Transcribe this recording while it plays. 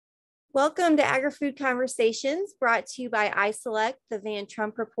Welcome to AgriFood Conversations, brought to you by iSelect, the Van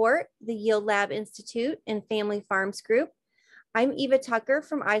Trump Report, the Yield Lab Institute, and Family Farms Group. I'm Eva Tucker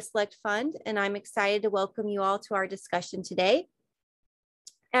from iSelect Fund, and I'm excited to welcome you all to our discussion today.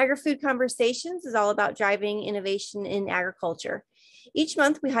 AgriFood Conversations is all about driving innovation in agriculture. Each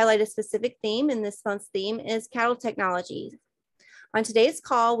month, we highlight a specific theme, and this month's theme is cattle technologies. On today's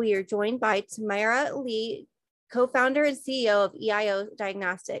call, we are joined by Tamara Lee, co-founder and CEO of EIO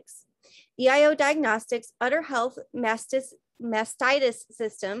Diagnostics. EIO Diagnostics UdderHealth Mastitis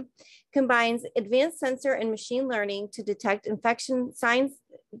system combines advanced sensor and machine learning to detect infection signs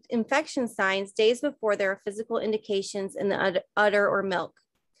days before there are physical indications in the udder or milk.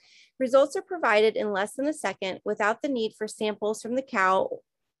 Results are provided in less than a second without the need for samples from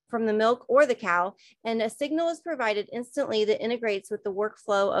the milk or the cow, and a signal is provided instantly that integrates with the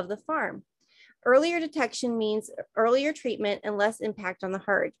workflow of the farm. Earlier detection means earlier treatment and less impact on the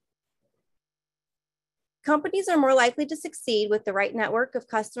herd. Companies are more likely to succeed with the right network of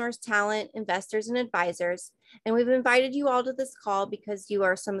customers, talent, investors, and advisors. And we've invited you all to this call because you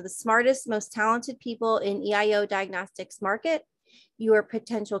are some of the smartest, most talented people in EIO Diagnostics market. You are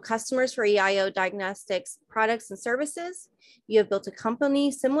potential customers for EIO Diagnostics products and services. You have built a company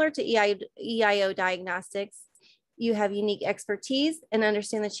similar to EIO Diagnostics. You have unique expertise and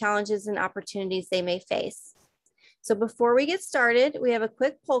understand the challenges and opportunities they may face. So before we get started, we have a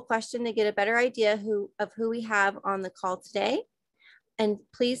quick poll question to get a better idea of who we have on the call today. And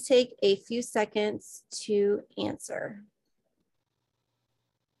please take a few seconds to answer.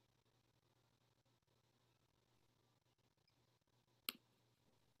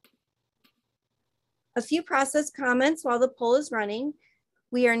 A few process comments while the poll is running.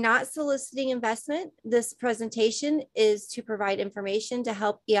 We are not soliciting investment. This presentation is to provide information to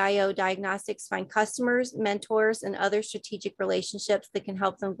help EIO Diagnostics find customers, mentors, and other strategic relationships that can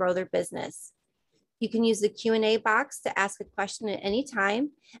help them grow their business. You can use the Q&A box to ask a question at any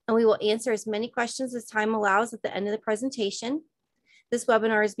time, and we will answer as many questions as time allows at the end of the presentation. This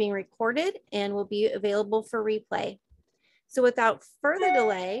webinar is being recorded and will be available for replay. So without further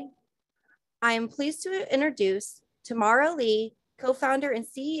delay, I am pleased to introduce Tamara Lee, co-founder and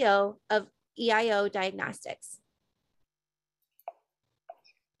CEO of EIO Diagnostics.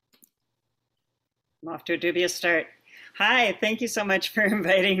 I'm off to a dubious start. Hi, thank you so much for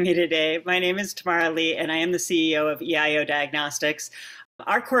inviting me today. My name is Tamara Lee, and I am the CEO of EIO Diagnostics.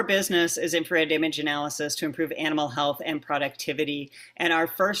 Our core business is infrared image analysis to improve animal health and productivity. And our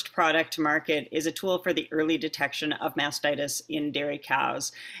first product to market is a tool for the early detection of mastitis in dairy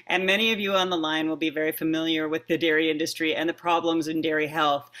cows. And many of you on the line will be very familiar with the dairy industry and the problems in dairy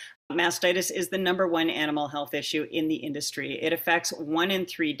health. Mastitis is the #1 animal health issue in the industry. It affects 1 in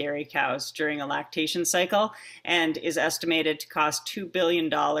 3 dairy cows during a lactation cycle and is estimated to cost $2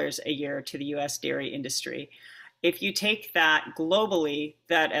 billion a year to the US dairy industry. If you take that globally,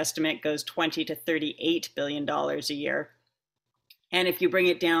 that estimate goes $20 to $38 billion a year. And if you bring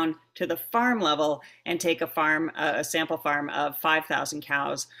it down to the farm level and take a sample farm of 5,000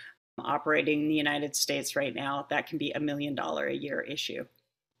 cows operating in the United States right now, that can be $1 million a year issue.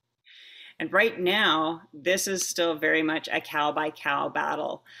 And right now, this is still very much a cow by cow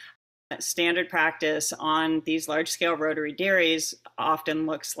battle. Standard practice on these large-scale rotary dairies often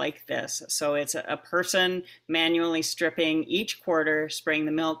looks like this. So it's a person manually stripping each quarter, spraying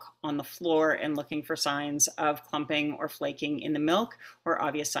the milk on the floor and looking for signs of clumping or flaking in the milk or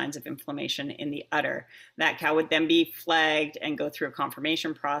obvious signs of inflammation in the udder. That cow would then be flagged and go through a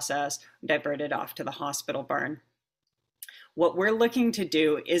confirmation process, diverted off to the hospital barn. What we're looking to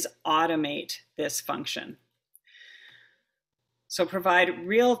do is automate this function. So provide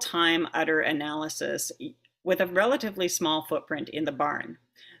real-time udder analysis with a relatively small footprint in the barn.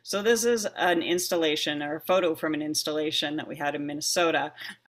 So this is an installation or a photo from an installation that we had in Minnesota.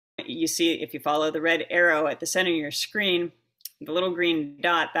 You see, if you follow the red arrow at the center of your screen, the little green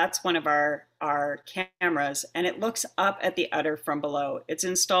dot, that's one of our cameras, and it looks up at the udder from below. It's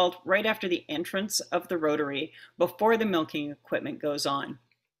installed right after the entrance of the rotary before the milking equipment goes on.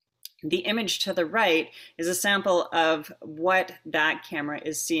 The image to the right is a sample of what that camera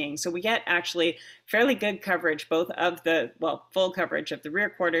is seeing. So we get actually fairly good coverage, both of the, full coverage of the rear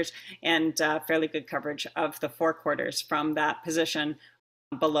quarters and fairly good coverage of the forequarters from that position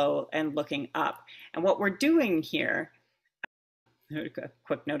below and looking up. And what we're doing here, a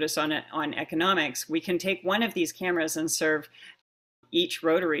quick notice on it on economics, we can take one of these cameras and serve each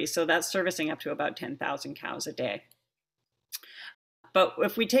rotary. So that's servicing up to about 10,000 cows a day. But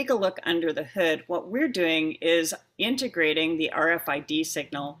if we take a look under the hood, what we're doing is integrating the RFID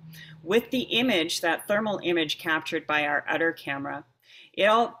signal with the image, that thermal image captured by our udder camera.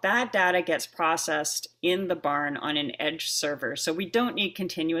 that data gets processed in the barn on an edge server. So we don't need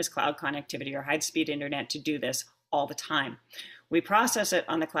continuous cloud connectivity or high-speed internet to do this all the time. We process it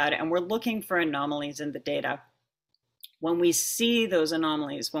on the cloud, and we're looking for anomalies in the data. When we see those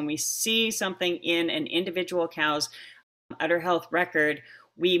anomalies, when we see something in an individual cow's udder health record,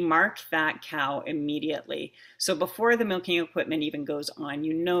 we mark that cow immediately. So before the milking equipment even goes on,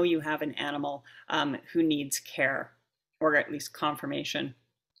 you know you have an animal who needs care, or at least confirmation.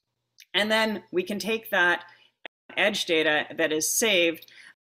 And then we can take that edge data that is saved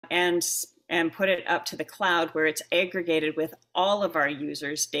and put it up to the cloud, where it's aggregated with all of our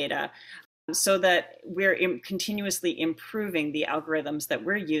users' data, so that we're continuously improving the algorithms that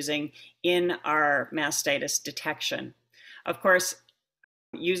we're using in our mastitis detection. Of course,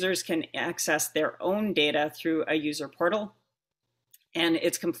 users can access their own data through a user portal, and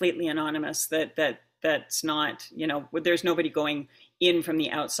it's completely anonymous. That's not, there's nobody going in from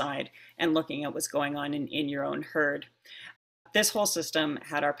the outside and looking at what's going on in your own herd. This whole system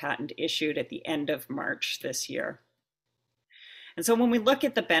had our patent issued at the end of March this year. And so when we look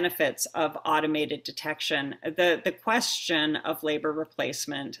at the benefits of automated detection, the question of labor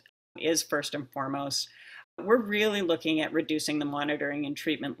replacement is first and foremost. We're really looking at reducing the monitoring and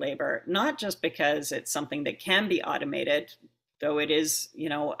treatment labor, not just because it's something that can be automated, though it is,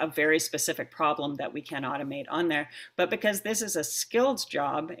 a very specific problem that we can automate on there, but because this is a skilled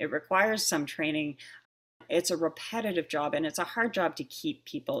job. It requires some training. It's a repetitive job, and it's a hard job to keep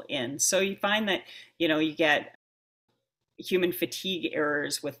people in. So you find that, you get human fatigue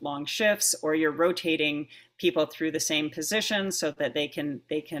errors with long shifts, or you're rotating people through the same position so that they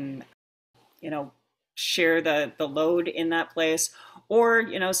can share the load in that place. Or,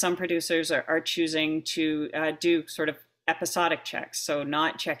 some producers are choosing to do sort of episodic checks. So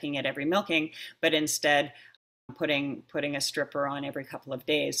not checking at every milking, but instead putting a stripper on every couple of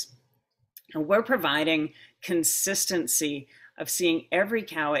days. And we're providing consistency of seeing every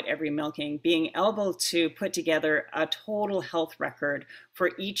cow at every milking, being able to put together a total health record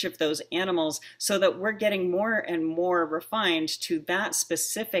for each of those animals, so that we're getting more and more refined to that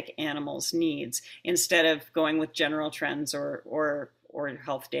specific animal's needs, instead of going with general trends or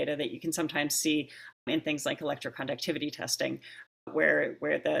health data that you can sometimes see in things like electroconductivity testing, where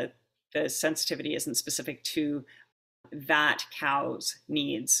the sensitivity isn't specific to that cow's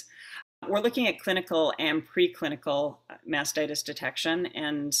needs. We're looking at clinical and preclinical mastitis detection.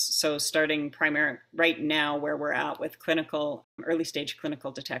 And so starting right now where we're at with early stage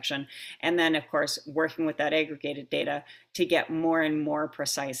clinical detection, and then of course working with that aggregated data to get more and more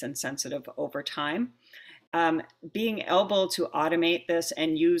precise and sensitive over time. Being able to automate this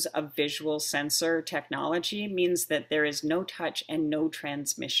and use a visual sensor technology means that there is no touch and no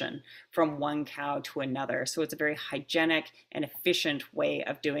transmission from one cow to another. So it's a very hygienic and efficient way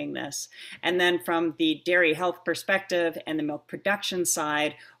of doing this. And then from the dairy health perspective and the milk production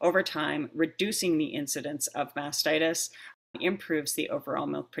side, over time, reducing the incidence of mastitis improves the overall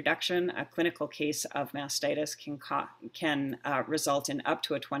milk production. A clinical case of mastitis can result in up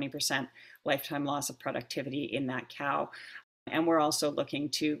to a 20% lifetime loss of productivity in that cow. And we're also looking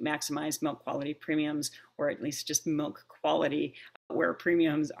to maximize milk quality premiums, or at least just milk quality, where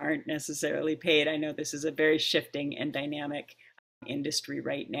premiums aren't necessarily paid. I know this is a very shifting and dynamic industry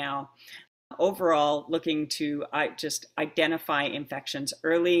right now. Overall, looking to just identify infections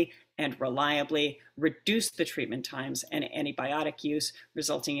early and reliably, reduce the treatment times and antibiotic use,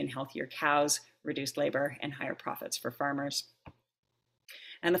 resulting in healthier cows, reduced labor, and higher profits for farmers.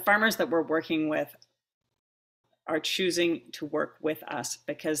 And the farmers that we're working with are choosing to work with us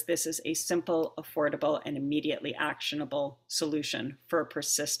because this is a simple, affordable, and immediately actionable solution for a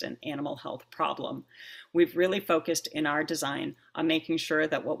persistent animal health problem. We've really focused in our design on making sure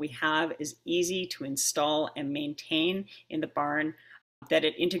that what we have is easy to install and maintain in the barn, that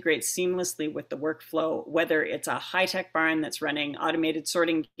it integrates seamlessly with the workflow, whether it's a high-tech barn that's running automated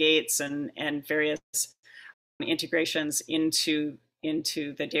sorting gates and various integrations into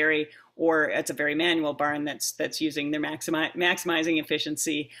the dairy, or it's a very manual barn that's using their maximizing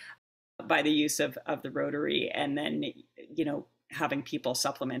efficiency by the use of the rotary, and then having people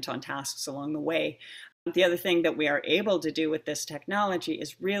supplement on tasks along the way. The other thing that we are able to do with this technology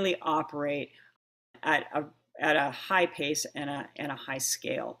is really operate at a high pace and a high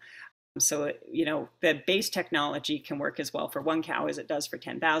scale. So, the base technology can work as well for one cow as it does for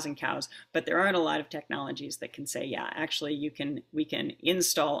 10,000 cows, but there aren't a lot of technologies that can say, yeah, actually we can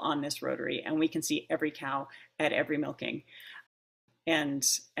install on this rotary and we can see every cow at every milking and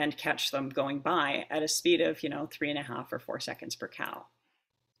catch them going by at a speed of, 3.5 or 4 seconds per cow.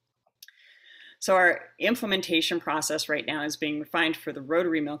 So our implementation process right now is being refined for the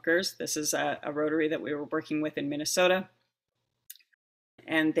rotary milkers. This is a rotary that we were working with in Minnesota,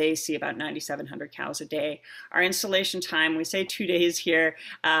 and they see about 9,700 cows a day. Our installation time, we say 2 days here.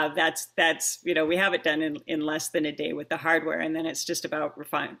 That's we have it done in less than a day with the hardware, and then it's just about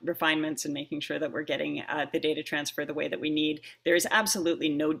refinements and making sure that we're getting the data transfer the way that we need. There is absolutely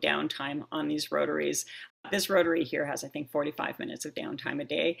no downtime on these rotaries. This rotary here has, I think, 45 minutes of downtime a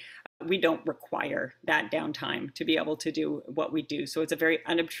day. We don't require that downtime to be able to do what we do. So it's a very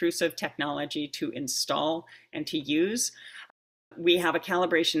unobtrusive technology to install and to use. We have a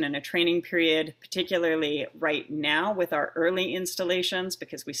calibration and a training period, particularly right now with our early installations,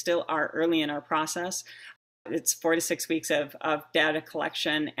 because we still are early in our process. It's 4 to 6 weeks of data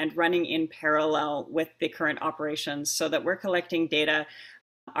collection and running in parallel with the current operations so that we're collecting data,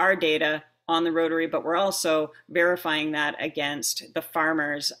 our data on the rotary, but we're also verifying that against the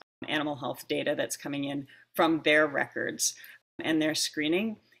farmers' animal health data that's coming in from their records and their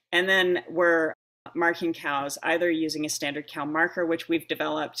screening. And then we're marking cows either using a standard cow marker, which we've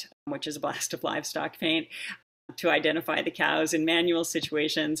developed, which is a blast of livestock paint, to identify the cows in manual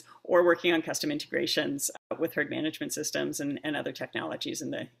situations, or working on custom integrations with herd management systems and other technologies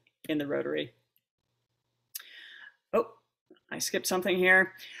in the rotary. Oh, I skipped something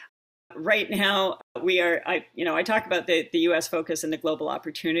here. Right now, I talk about the US focus and the global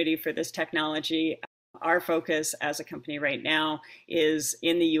opportunity for this technology. Our focus as a company right now is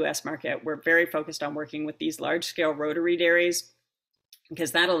in the US market. We're very focused on working with these large-scale rotary dairies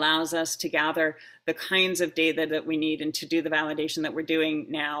because that allows us to gather the kinds of data that we need and to do the validation that we're doing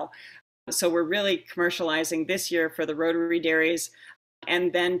now. So we're really commercializing this year for the rotary dairies,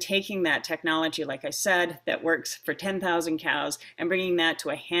 and then taking that technology, like I said, that works for 10,000 cows and bringing that to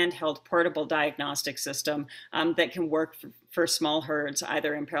a handheld portable diagnostic system that can work for small herds,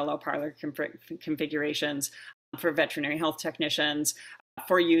 either in parallel parlor configurations, for veterinary health technicians,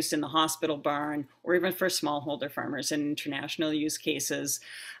 for use in the hospital barn, or even for smallholder farmers in international use cases.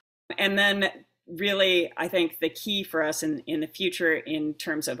 And then really, I think the key for us in the future in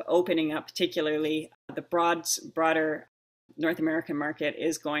terms of opening up, particularly the broader North American market,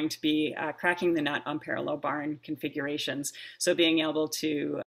 is going to be cracking the nut on parallel barn configurations. So being able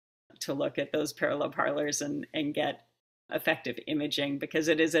to look at those parallel parlors and get effective imaging, because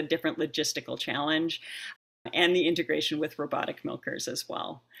it is a different logistical challenge, and the integration with robotic milkers as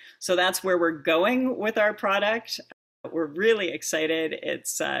well. So that's where we're going with our product. We're really excited.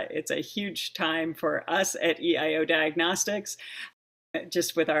 It's a huge time for us at EIO Diagnostics,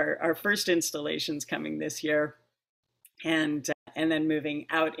 just with our first installations coming this year, and then moving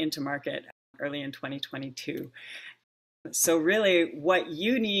out into market early in 2022. So really what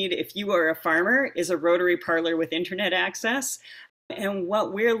you need if you are a farmer is a rotary parlor with internet access. And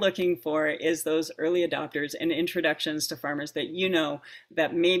what we're looking for is those early adopters and introductions to farmers that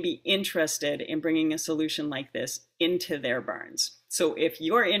that may be interested in bringing a solution like this into their barns. So if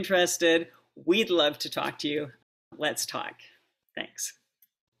you're interested, we'd love to talk to you. Let's talk. Thanks.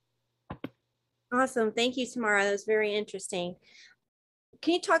 Awesome. Thank you, Tamara. That was very interesting.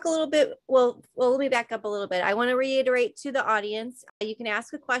 Can you talk a little bit? Well, let me back up a little bit. I want to reiterate to the audience, you can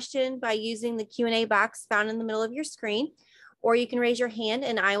ask a question by using the Q&A box found in the middle of your screen, or you can raise your hand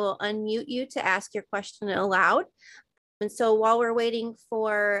and I will unmute you to ask your question aloud. And so while we're waiting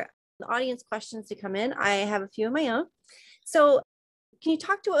for the audience questions to come in, I have a few of my own. So can you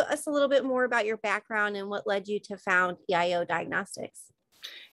talk to us a little bit more about your background and what led you to found EIO Diagnostics?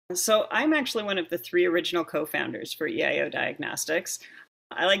 So I'm actually one of the 3 original co-founders for EIO Diagnostics.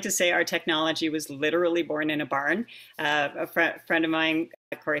 I like to say our technology was literally born in a barn. A friend of mine,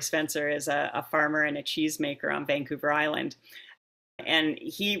 Corey Spencer, is a farmer and a cheesemaker on Vancouver Island. And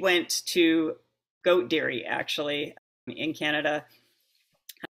he went to goat dairy, actually, in Canada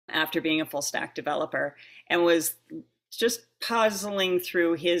after being a full stack developer, and was just puzzling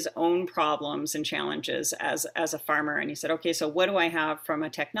through his own problems and challenges as a farmer. And he said, okay, so what do I have from a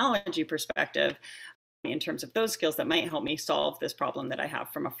technology perspective in terms of those skills that might help me solve this problem that I have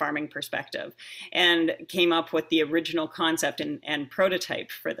from a farming perspective, and came up with the original concept and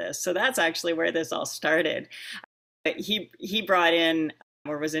prototype for this. So that's actually where this all started. He brought in,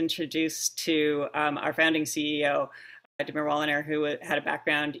 or was introduced to, our founding CEO, Dimir Walliner, who had a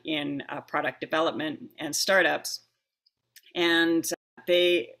background in product development and startups. And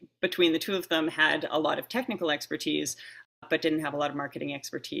they, between the two of them, had a lot of technical expertise, but didn't have a lot of marketing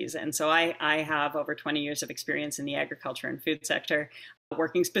expertise. And so I have over 20 years of experience in the agriculture and food sector,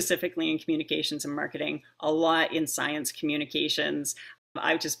 working specifically in communications and marketing, a lot in science communications.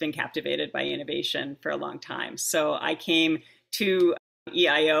 I've just been captivated by innovation for a long time. So I came to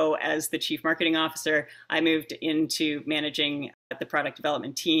EIO as the Chief Marketing Officer, I moved into managing the product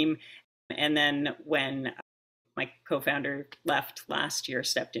development team. And then when my co-founder left last year,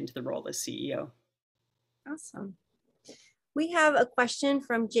 stepped into the role as CEO. Awesome. We have a question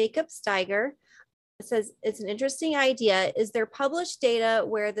from Jacob Steiger. It says, it's an interesting idea. Is there published data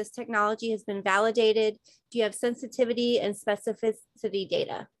where this technology has been validated? Do you have sensitivity and specificity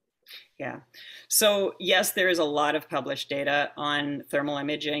data? Yeah. So yes, there is a lot of published data on thermal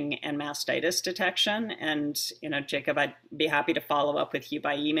imaging and mastitis detection. And, Jacob, I'd be happy to follow up with you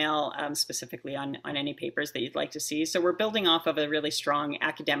by email, specifically on any papers that you'd like to see. So we're building off of a really strong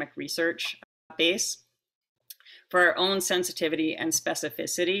academic research base for our own sensitivity and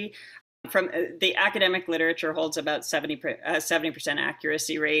specificity. From the academic literature holds about 70%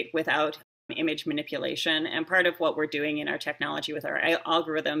 accuracy rate without image manipulation. And part of what we're doing in our technology with our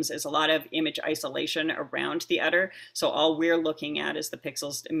algorithms is a lot of image isolation around the udder. So all we're looking at is the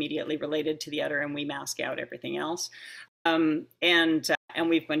pixels immediately related to the udder, and we mask out everything else. And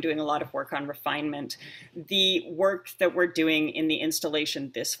we've been doing a lot of work on refinement. The work that we're doing in the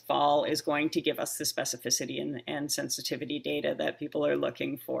installation this fall is going to give us the specificity and sensitivity data that people are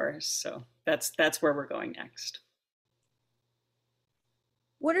looking for. So that's where we're going next.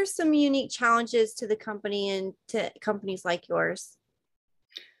 What are some unique challenges to the company and to companies like yours?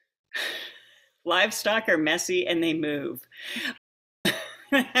 Livestock are messy and they move.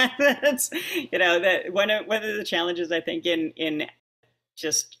 That's, that one of the challenges, I think, in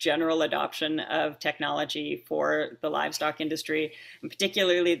just general adoption of technology for the livestock industry, and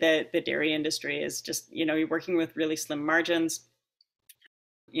particularly the dairy industry, is just, you're working with really slim margins.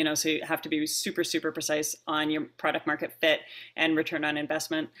 So you have to be super, super precise on your product market fit and return on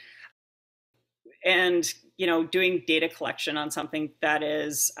investment. And, doing data collection on something that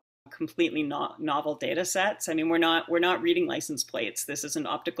is completely novel data sets. I mean, we're not reading license plates. This isn't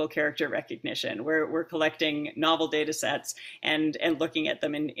optical character recognition. We're collecting novel data sets and looking at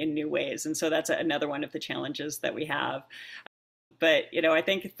them in new ways. And so that's another one of the challenges that we have. But, I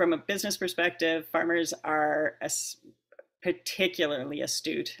think from a business perspective, farmers are particularly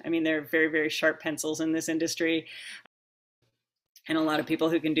astute. I mean, they're very, very sharp pencils in this industry, and a lot of people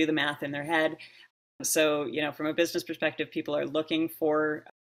who can do the math in their head. So, from a business perspective, people are looking for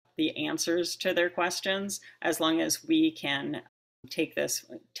the answers to their questions, as long as we can take this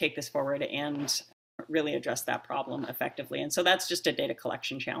forward and really address that problem effectively. And so that's just a data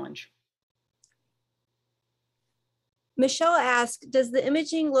collection challenge. Michelle asked, does the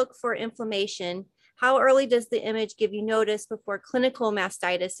imaging look for inflammation? How early does the image give you notice before clinical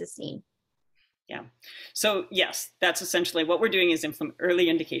mastitis is seen? Yeah. So yes, that's essentially what we're doing, is early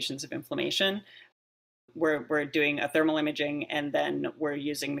indications of inflammation. We're doing a thermal imaging, and then we're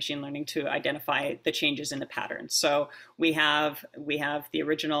using machine learning to identify the changes in the pattern. So we have the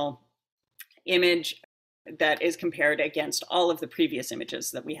original image that is compared against all of the previous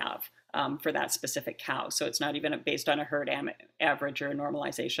images that we have for that specific cow. So it's not even based on a herd average or a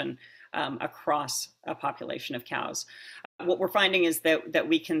normalization across a population of cows. What we're finding is that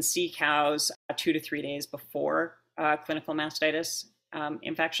we can see cows 2 to 3 days before clinical mastitis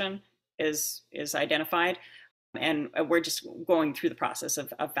infection is identified, and we're just going through the process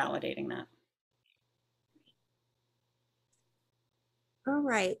of validating that. All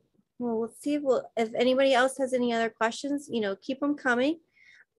right. Well, let's see if anybody else has any other questions, keep them coming.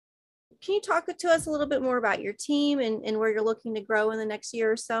 Can you talk to us a little bit more about your team and where you're looking to grow in the next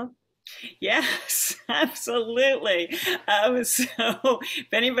year or so? Yes, absolutely. So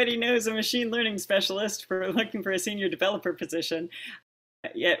if anybody knows a machine learning specialist for looking for a senior developer position,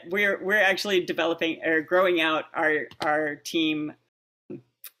 yeah, we're actually developing or growing out our team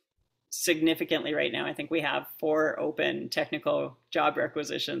significantly right now. I think we have 4 open technical job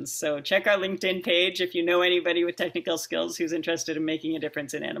requisitions. So check our LinkedIn page if you know anybody with technical skills who's interested in making a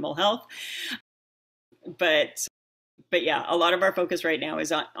difference in animal health. But yeah, a lot of our focus right now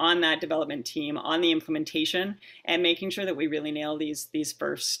is on that development team, on the implementation, and making sure that we really nail these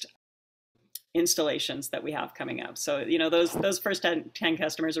first installations that we have coming up. So, those first 10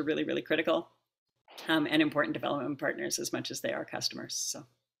 customers are really, really critical and important development partners as much as they are customers. So,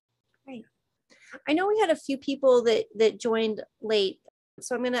 great. I know we had a few people that joined late.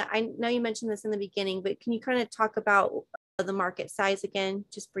 So I know you mentioned this in the beginning, but can you kind of talk about the market size again,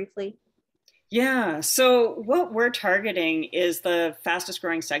 just briefly? Yeah, so what we're targeting is the fastest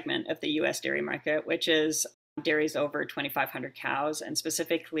growing segment of the US dairy market, which is dairies over 2,500 cows, and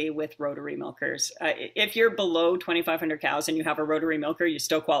specifically with rotary milkers. If you're below 2,500 cows and you have a rotary milker, you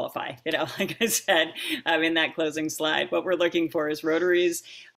still qualify. Like I said in that closing slide, what we're looking for is rotaries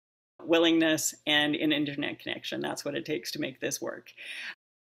willingness and an internet connection. That's what it takes to make this work.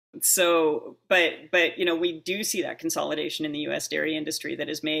 So, but you know, we do see that consolidation in the U.S. dairy industry that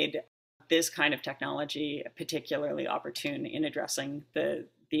has made this kind of technology particularly opportune in addressing the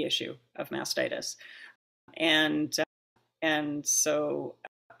issue of mastitis. And so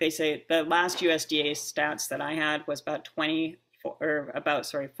they say the last USDA stats that I had was about 40%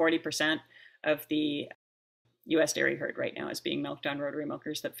 of the U.S. dairy herd right now is being milked on rotary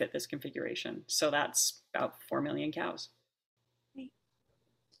milkers that fit this configuration. So that's about 4 million cows. We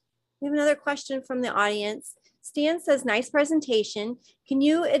have another question from the audience. Stan says, nice presentation. Can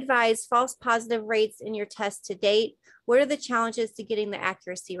you advise false positive rates in your test to date? What are the challenges to getting the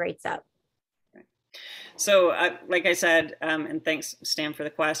accuracy rates up? So like I said, and thanks Stan for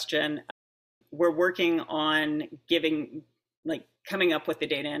the question, we're working on coming up with the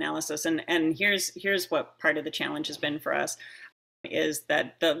data analysis. And here's what part of the challenge has been for us is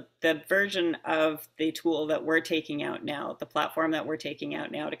that the version of the tool that we're taking out now, the platform that we're taking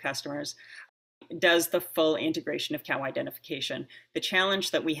out now to customers, does the full integration of cow identification. The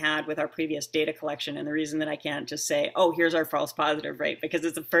challenge that we had with our previous data collection, and the reason that I can't just say, oh, here's our false positive rate, because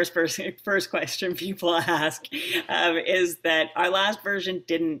it's the first question people ask, is that our last version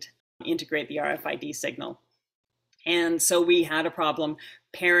didn't integrate the RFID signal. And so we had a problem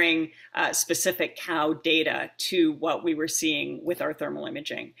pairing specific cow data to what we were seeing with our thermal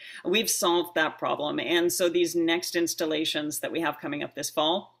imaging. We've solved that problem. And so these next installations that we have coming up this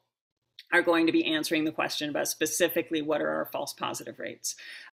fall are going to be answering the question about specifically what are our false positive rates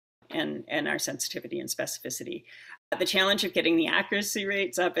and our sensitivity and specificity. The challenge of getting the accuracy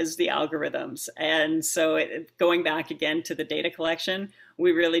rates up is the algorithms. And so going back again to the data collection,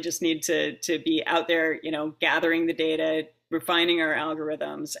 we really just need to be out there, you know, gathering the data, refining our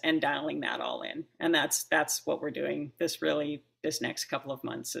algorithms and dialing that all in. And that's what we're doing. This next couple of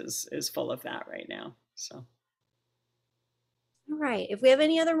months is full of that right now. So. All right. If we have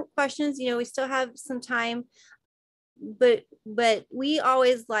any other questions, you know, we still have some time, but we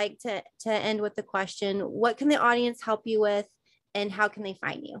always like to end with the question, what can the audience help you with and how can they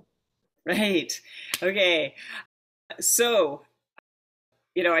find you? Right. Okay. So,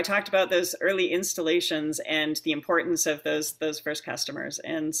 you know, I talked about those early installations and the importance of those first customers.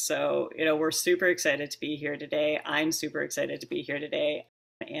 And so, you know, we're super excited to be here today. I'm super excited to be here today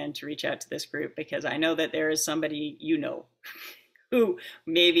and to reach out to this group because I know that there is somebody, you know, who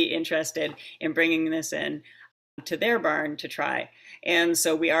may be interested in bringing this in to their barn to try. And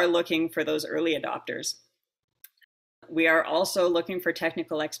so we are looking for those early adopters. We are also looking for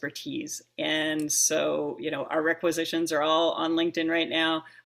technical expertise. And so, you know, our requisitions are all on LinkedIn right now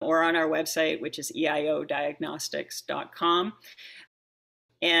or on our website, which is EIODiagnostics.com.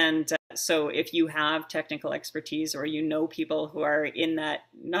 And so if you have technical expertise or you know people who are in that,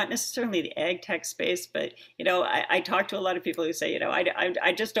 not necessarily the ag tech space, but, you know, I talk to a lot of people who say, you know,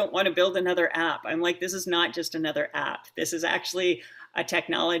 I just don't want to build another app. I'm like, this is not just another app. This is actually a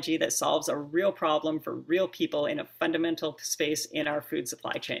technology that solves a real problem for real people in a fundamental space in our food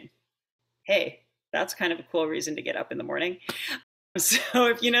supply chain. Hey, that's kind of a cool reason to get up in the morning. So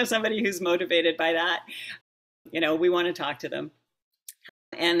if you know somebody who's motivated by that, you know, we want to talk to them.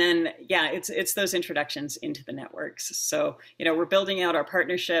 And then, yeah, it's those introductions into the networks. So, you know, we're building out our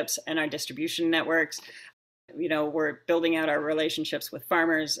partnerships and our distribution networks. You know, we're building out our relationships with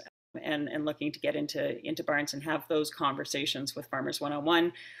farmers and looking to get into barns and have those conversations with farmers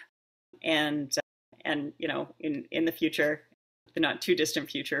one-on-one. And you know, in the future, the not too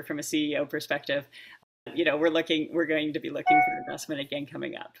distant future from a CEO perspective, you know, we're going to be looking for investment again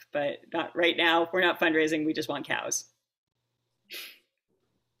coming up, but not right now. We're not fundraising. We just want cows.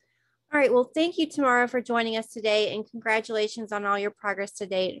 All right. Well, thank you, Tamara, for joining us today, and congratulations on all your progress to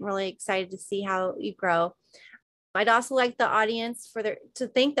date. I'm really excited to see how you grow. I'd also like the audience to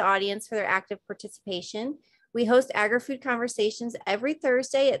thank the audience for their active participation. We host Agri-Food Conversations every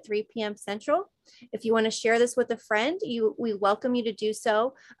Thursday at 3 p.m. Central. If you want to share this with a friend, we welcome you to do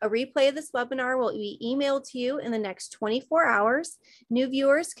so. A replay of this webinar will be emailed to you in the next 24 hours. New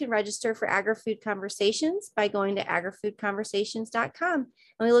viewers can register for Agri-Food Conversations by going to agrifoodconversations.com.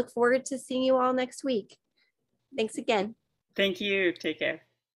 And we look forward to seeing you all next week. Thanks again. Thank you. Take care.